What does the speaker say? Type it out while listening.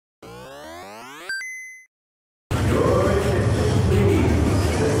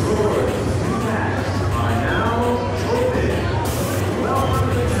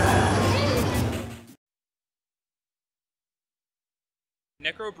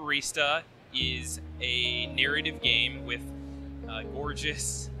Necrobarista is a narrative game with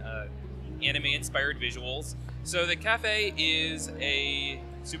gorgeous anime-inspired visuals. So the cafe is a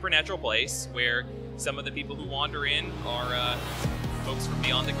supernatural place where some of the people who wander in are folks from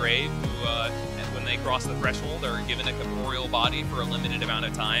beyond the grave who, when they cross the threshold, are given a corporeal body for a limited amount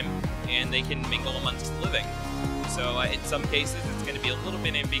of time, and they can mingle amongst the living. So in some cases, it's going to be a little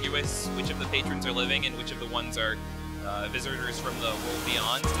bit ambiguous which of the patrons are living and which of the ones are visitors from the world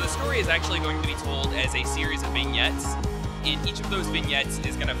beyond. So the story is actually going to be told as a series of vignettes. And each of those vignettes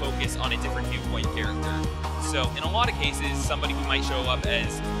is going to focus on a different viewpoint character. So in a lot of cases, somebody who might show up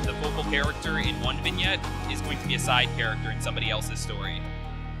as the focal character in one vignette is going to be a side character in somebody else's story.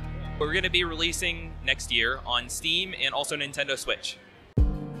 We're going to be releasing next year on Steam and also Nintendo Switch.